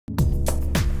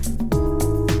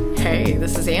Hey,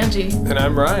 this is Angie. And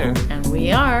I'm Ryan. And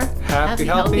we are Happy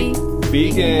Healthy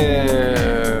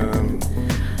Vegan.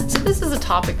 So this is a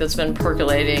topic that's been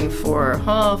percolating for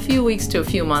a few weeks to a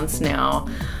few months now.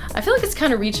 I feel like it's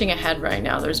kind of reaching a head right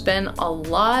now. There's been a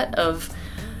lot of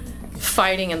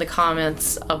fighting in the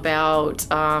comments about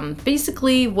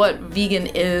basically what vegan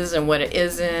is and what it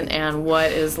isn't, and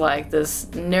what is like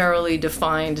this narrowly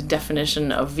defined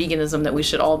definition of veganism that we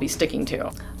should all be sticking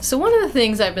to. So one of the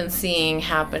things I've been seeing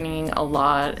happening a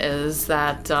lot is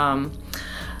that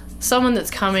someone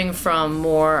that's coming from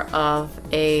more of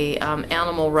a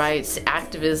animal rights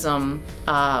activism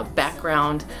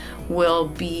background will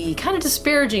be kind of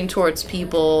disparaging towards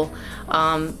people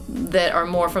that are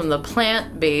more from the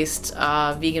plant-based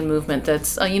vegan movement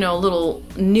that's a little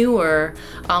newer,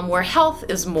 where health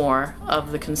is more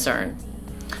of the concern.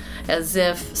 As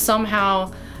if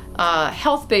somehow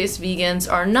health-based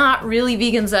vegans are not really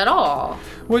vegans at all.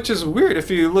 Which is weird.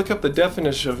 If you look up the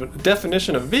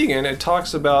definition of vegan, it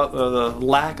talks about the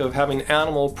lack of having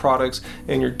animal products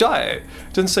in your diet.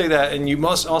 It doesn't say that, and you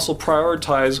must also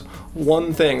prioritize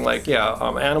one thing, like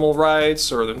animal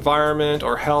rights or the environment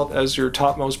or health as your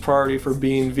topmost priority for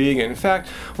being vegan. In fact,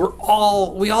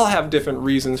 we all have different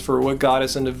reasons for what got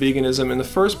us into veganism in the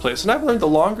first place. And I've learned the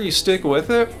longer you stick with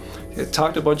it,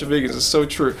 talked to a bunch of vegans, it's so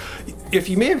true. If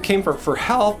you may have came for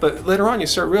health, but later on you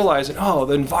start realizing, oh,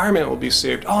 the environment will be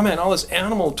saved. Oh man, all this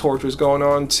animal torture is going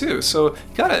on too. So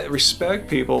you gotta respect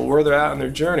people where they're at in their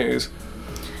journeys.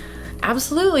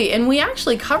 Absolutely, and we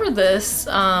actually covered this,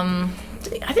 I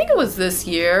think it was this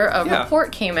year, a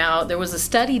report came out. There was a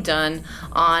study done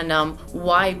on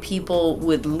why people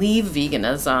would leave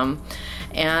veganism.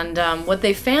 And what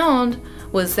they found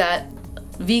was that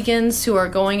vegans who are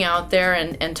going out there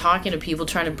and talking to people,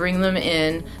 trying to bring them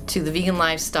in to the vegan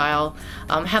lifestyle,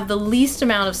 have the least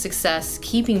amount of success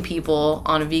keeping people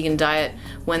on a vegan diet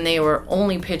when they were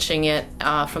only pitching it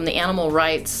from the animal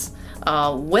rights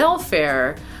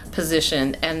welfare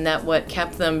position, and that what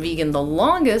kept them vegan the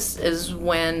longest is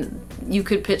when you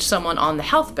could pitch someone on the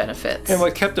health benefits. And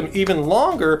what kept them even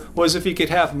longer was if you could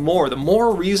have more. The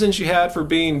more reasons you had for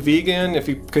being vegan, if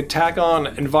you could tack on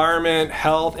environment,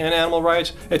 health, and animal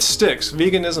rights, it sticks.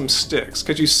 Veganism sticks,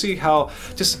 because you see how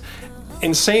just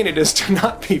insane it is to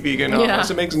not be vegan almost.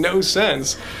 It makes no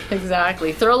sense.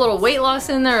 Exactly. Throw a little weight loss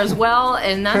in there as well,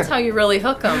 and that's how you really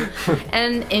hook them.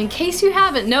 And in case you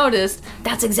haven't noticed,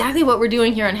 that's exactly what we're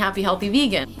doing here on Happy Healthy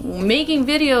Vegan. Making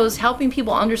videos helping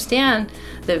people understand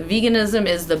that veganism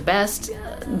is the best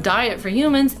diet for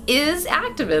humans is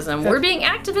activism. We're being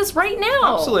activists right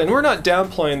now. Absolutely, and we're not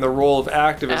downplaying the role of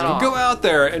activism. Go out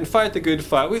there and fight the good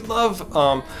fight. We love,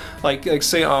 like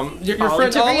say, your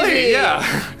friend Ali.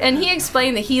 Yeah. And he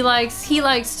explained that he likes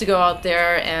to go out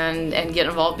there and get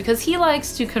involved because he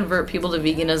likes to convert people to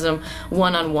veganism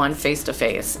one-on-one,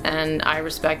 face-to-face. And I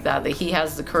respect that he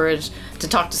has the courage to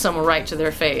talk to someone right to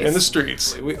their face. In the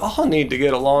streets. We all need to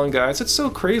get along, guys. It's so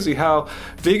crazy how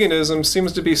veganism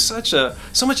seems to be so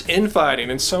much infighting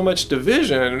and so much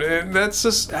division. And that's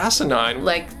just asinine.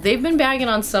 Like, they've been bagging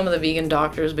on some of the vegan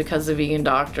doctors because the vegan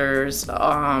doctors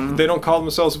they don't call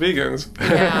themselves vegans.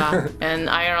 Yeah, and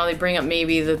I don't know, they bring up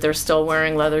maybe that they're still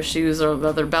wearing leather shoes or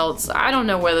leather belts. I don't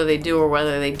know whether they do or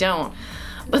whether they don't.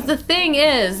 But the thing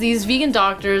is, these vegan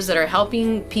doctors that are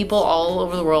helping people all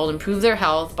over the world improve their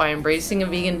health by embracing a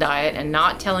vegan diet and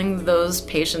not telling those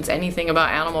patients anything about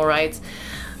animal rights,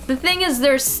 the thing is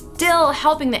they're still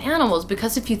helping the animals,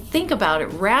 because if you think about it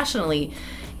rationally,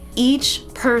 each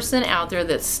person out there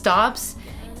that stops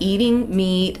eating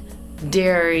meat,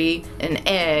 dairy, and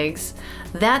eggs,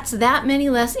 that's that many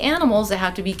less animals that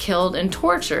have to be killed and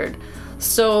tortured.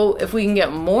 So if we can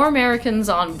get more Americans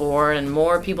on board and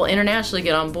more people internationally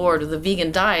get on board with the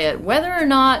vegan diet, whether or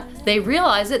not they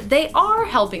realize it, they are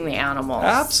helping the animals.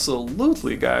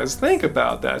 Absolutely, guys. Think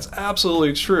about that. It's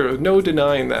absolutely true. No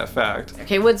denying that fact.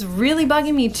 Okay, what's really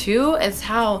bugging me too is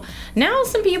how now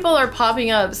some people are popping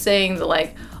up saying that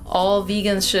like all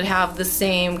vegans should have the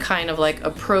same kind of like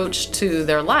approach to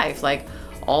their life. Like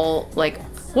all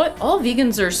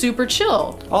vegans are super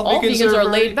chill. All vegans are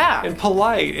laid back and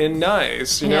polite and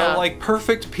nice, you know, like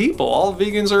perfect people. All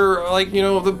vegans are like,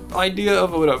 the idea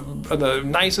of what the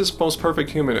nicest, most perfect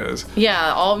human is.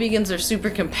 Yeah, all vegans are super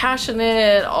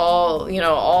compassionate. All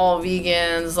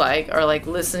vegans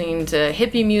are listening to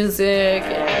hippie music.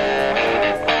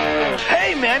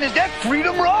 Hey man, is that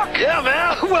freedom rock? Yeah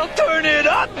man, well turn it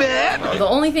up. on, man! The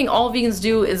only thing all vegans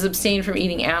do is abstain from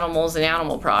eating animals and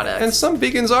animal products. And some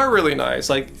vegans are really nice,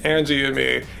 like Anji and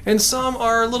me. And some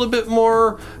are a little bit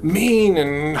more mean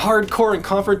and hardcore and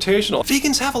confrontational.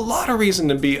 Vegans have a lot of reason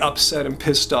to be upset and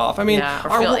pissed off. I mean, yeah,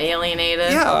 or feel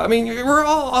alienated. Yeah, I mean, we're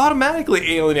all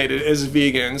automatically alienated as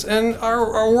vegans, and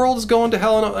our world is going to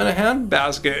hell in a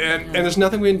handbasket, and there's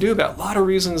nothing we can do about it. A lot of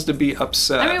reasons to be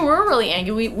upset. I mean, we're really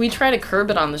angry. We try to curb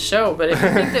it on the show, but if you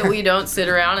think that we don't sit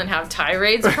around and have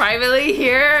tirades privately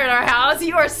here in our house,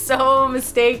 you are so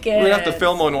mistaken. We're gonna have to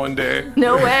film one day.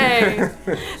 No way.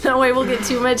 No way, we'll get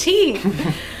too much heat.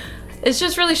 It's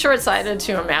just really short-sighted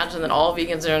to imagine that all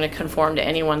vegans are going to conform to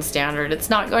any one standard.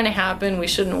 It's not going to happen. We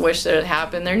shouldn't wish that it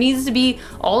happened. There needs to be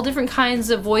all different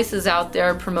kinds of voices out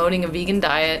there promoting a vegan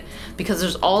diet, because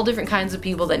there's all different kinds of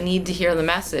people that need to hear the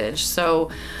message.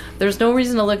 So there's no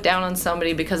reason to look down on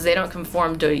somebody because they don't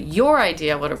conform to your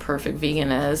idea of what a perfect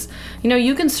vegan is. You know,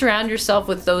 you can surround yourself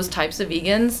with those types of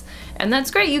vegans, and that's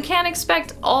great. You can't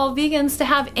expect all vegans to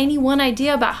have any one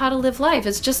idea about how to live life.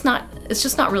 It's just not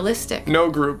realistic. No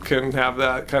group can have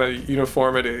that kind of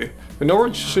uniformity. And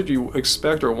nor should you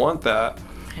expect or want that.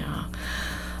 Yeah.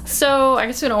 So I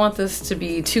guess we don't want this to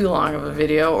be too long of a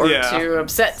video or to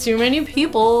upset too many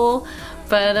people.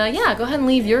 But yeah, go ahead and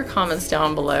leave your comments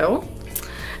down below.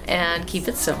 And keep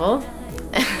it civil.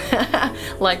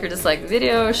 Like or dislike the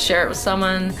video, share it with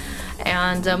someone,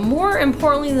 and more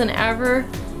importantly than ever,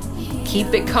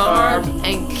 keep it carb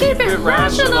and keep it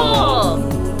rational.